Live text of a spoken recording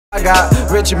I got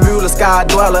Richard Mueller, Sky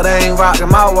Dweller, they ain't rockin'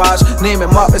 my watch. Name it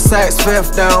Muppet Sacks,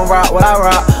 fifth, they don't rock what I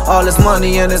rock. All this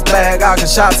money in this bag, I can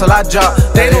shop till I drop.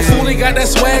 They don't fully got that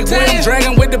swag, boy, I'm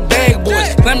dragging with the bag,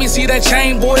 boys. Let me see that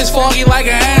chain, boy, it's foggy like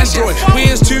an Android. We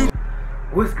is two.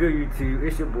 What's good, YouTube?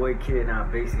 It's your boy Kid, and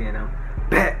I'm basically, and I'm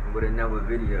back with another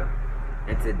video.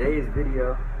 In today's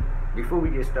video, before we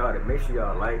get started, make sure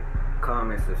y'all like,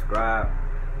 comment, subscribe.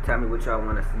 Tell me what y'all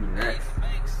want to see next.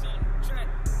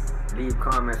 Leave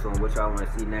comments on what y'all want to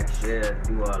see next, share,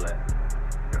 do all that.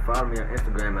 And follow me on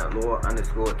Instagram at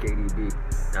Lord_KDB.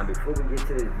 Now before we get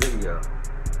to this video,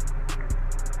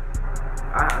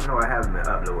 I know I haven't been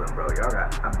uploading, bro. Y'all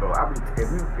got, bro, if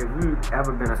you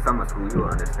ever been to summer school, you'll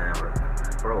understand, bro.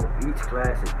 Bro, each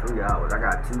class is 3 hours. I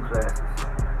got 2 classes.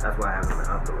 That's why I haven't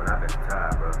been uploading. I've been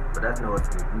tired, bro. But that's no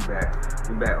excuse. We back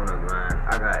on the grind.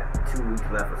 I got 2 weeks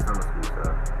left of summer school,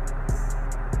 so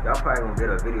y'all probably gonna get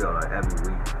a video like every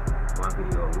week. 1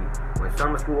 video a week. When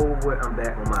summer school over with, I'm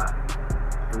back on my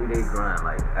 3-day grind.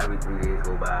 Like every 3 days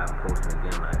go by, I'm posting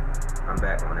again. Like I'm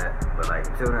back on that. But like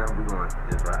until then, we gonna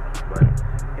just rock. But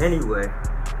anyway,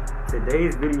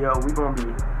 today's video we gonna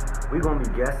be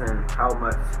guessing how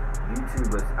much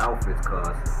YouTubers outfits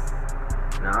cost.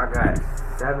 Now I got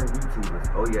 7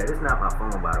 YouTubers. Oh yeah, this is not my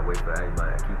phone, by the way, for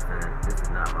everybody that keeps saying this is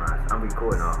not mine. I'm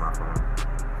recording off my phone.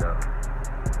 So,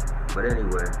 but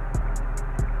anyway,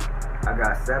 I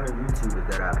got 7 YouTubers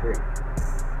that I picked.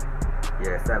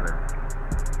 Yeah, 7.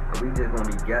 And we just gonna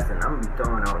be guessing. I'm gonna be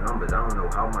throwing out numbers. I don't know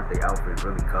how much the outfits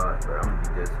really cost, but I'm gonna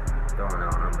be just throwing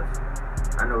out numbers.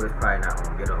 I know this probably not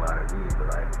gonna get a lot of views, but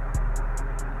like,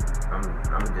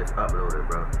 I'm just upload it,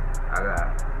 bro. I gotta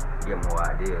get more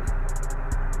ideas.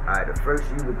 Alright, the first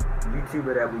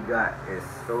YouTuber that we got is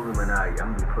Illuminati.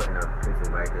 I'm gonna be putting up pictures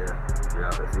right there, so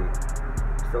y'all can see.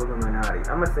 Illuminati.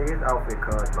 I'm gonna say his outfit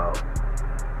costs about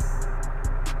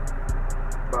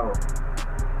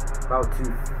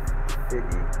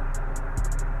 250.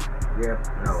 Yeah,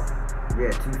 no.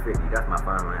 Yeah, 250. That's my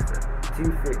final answer.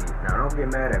 250. Now don't get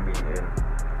mad at me,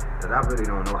 because I really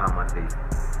don't know how much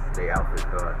they outfits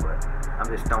cost, but I'm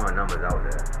just throwing numbers out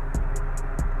there.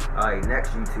 Alright,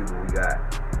 next YouTuber we got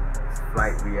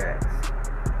Flightreacts.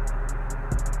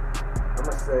 I'm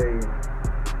gonna say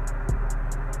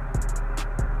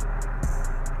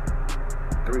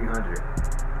 300.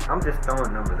 I'm just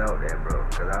throwing numbers out there, bro,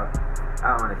 because I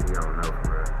honestly don't know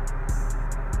for real.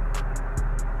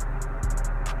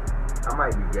 I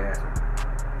might be gassing.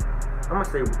 I'm gonna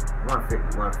say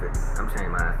 150. I'm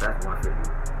changing mine. That's 150.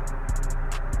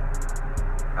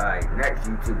 Alright, next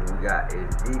YouTuber we got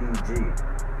is DDG.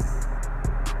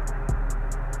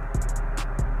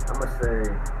 I'm gonna say,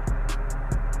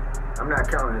 I'm not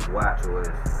counting his watch or his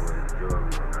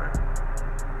jewelry or not.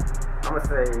 I'm gonna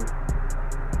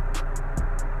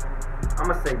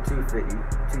say 250.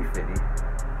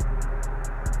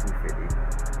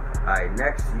 Alright,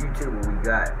 next YouTuber we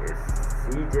got is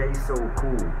CJ So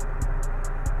Cool.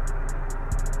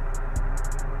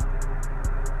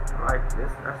 Alright,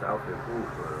 that's outfit cool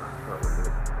for this.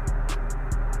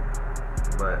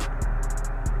 But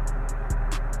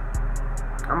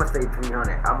I'm gonna say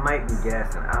 300. I might be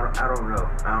gassing. I don't know.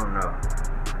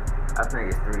 I think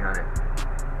it's 300.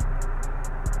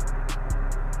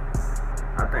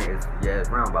 I think it's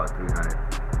around about 300.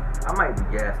 I might be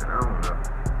gassing. I don't know.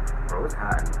 Bro, it's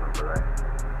hot in this one, but like,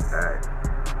 alright.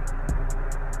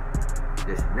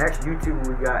 This next YouTuber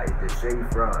we got is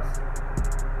DESHAEFROST.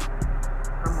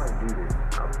 I might do this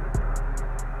outfit.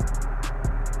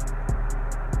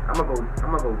 I'm gonna go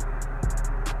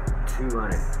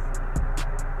 200.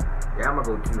 Yeah, I'm gonna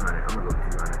go 200.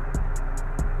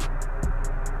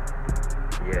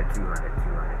 Yeah, 200.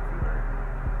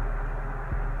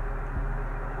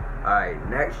 Alright,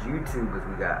 next YouTubers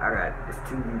we got. It's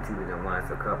 2 YouTubers and one,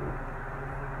 it's a couple.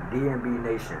 D&B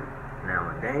Nation.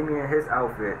 Now, Damien, his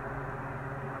outfit,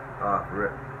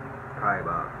 probably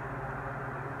about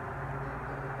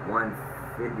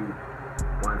 150,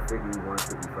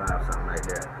 155, something like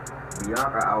that.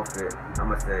 Bianca outfit, I'm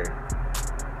gonna say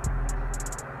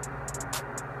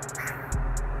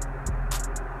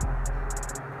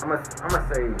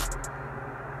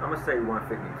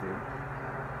 152.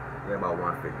 Yeah, about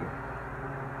 150.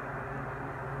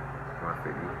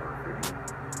 150.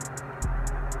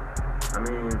 I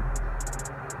mean,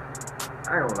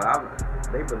 I ain't gonna lie,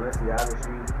 they Balenciaga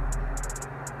shoes.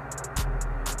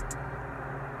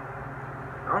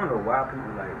 I don't know why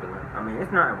people like Balenciaga. I mean,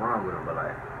 it's nothing wrong with them, but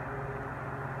like,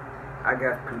 I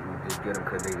guess people just get them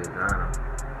because they design them.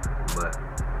 But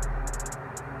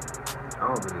I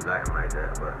don't really like them like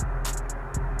that, but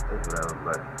it's whatever.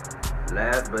 But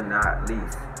last but not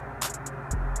least,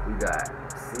 we got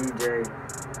CJ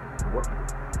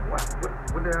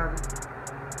What did I just?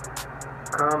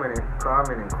 Carmen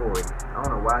and Corey. I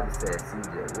don't know why I just said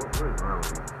CJ. What is wrong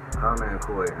with me? Carmen and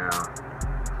Corey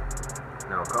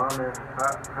now Carmen,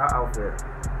 her outfit,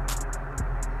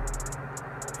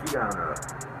 she got on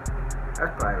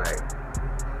that's probably like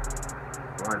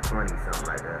 120, something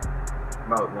like that.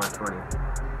 About 120.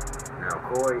 Now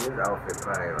Corey, his outfit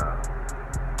probably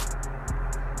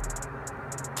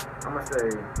I'm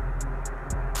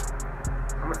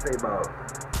gonna say about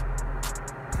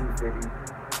 250,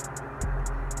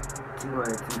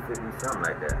 200, 250, something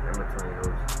like that. In between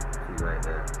those two like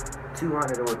that.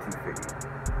 200 or 250.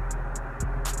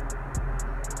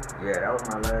 Yeah, that was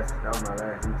my last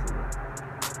YouTuber.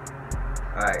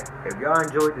 Alright, if y'all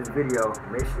enjoyed this video,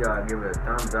 make sure y'all give it a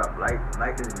thumbs up, like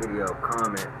this video,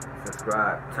 comment,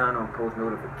 subscribe, turn on post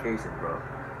notifications, bro.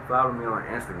 Follow me on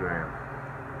Instagram.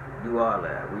 Do all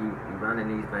that. We running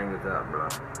these bangers up, bro.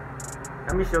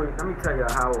 Let me tell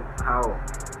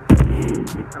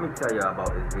y'all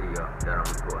about this video that I'm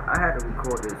recording. I had to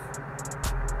record this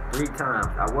 3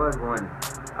 times. I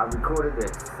recorded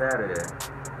it Saturday.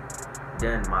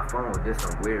 Then my phone did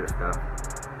some weird stuff.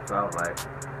 So I was like,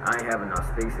 I ain't having no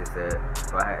space, it said.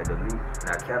 So I had to delete. And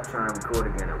I kept trying to record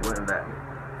again, it wouldn't let me.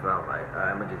 So I was like,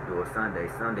 alright, I'm gonna just do it Sunday.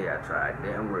 Sunday I tried,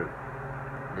 didn't work.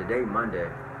 Today, Monday,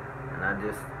 and I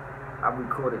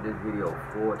recorded this video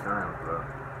 4 times, bro.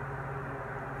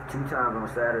 2 times on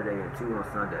Saturday and 2 on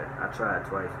Sunday. I tried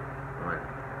twice on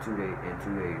 2 days.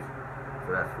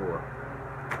 So that's 4.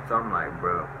 So I'm like,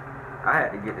 bro, I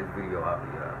had to get this video out of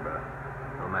y'all, bro.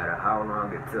 No matter how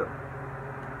long it took.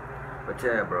 But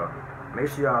yeah, bro, make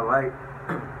sure y'all like,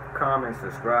 comment,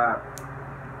 subscribe.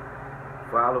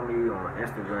 Follow me on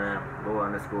Instagram,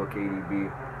 _KDB.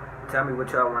 Tell me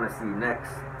what y'all want to see next.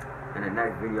 In the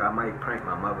next video, I might prank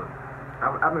my mother.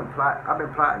 I've been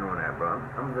plotting on that, bro.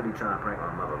 I'm really trying to prank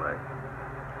my mother. Like,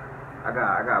 I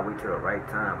gotta wait till the right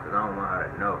time, cause I don't want her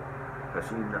to know. Cause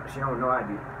she don't know I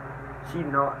do. I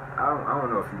don't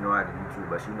know if she know I do YouTube,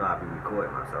 but she know I be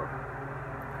recording myself.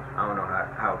 I don't know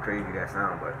how crazy that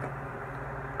sounds, but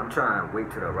I'm trying to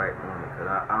wait till the right moment, cause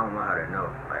I don't want her to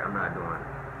know. Like, I'm not doing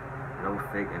no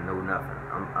fake and no nothing.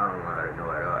 I don't want her to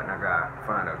know at all, and I gotta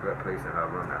find a good place in her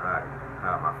room to hide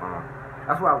my phone.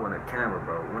 That's why I want a camera,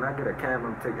 bro. When I get a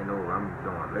camera, I'm taking over. I'm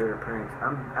doing lyric pranks.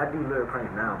 I do lyric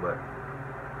pranks now, but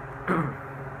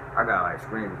I got like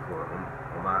screen record on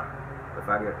my.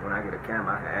 When I get a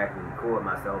camera, I can actually record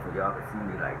myself, and y'all can see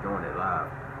me like doing it live.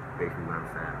 Basically, what I'm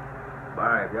saying. But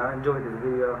alright, if y'all enjoyed this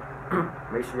video,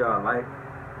 make sure y'all like,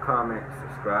 comment,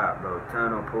 subscribe, bro.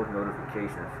 Turn on post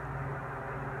notifications,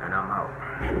 and I'm out.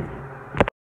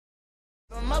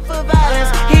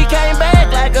 He came back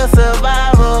like a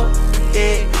survivor.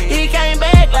 Yeah, he came back.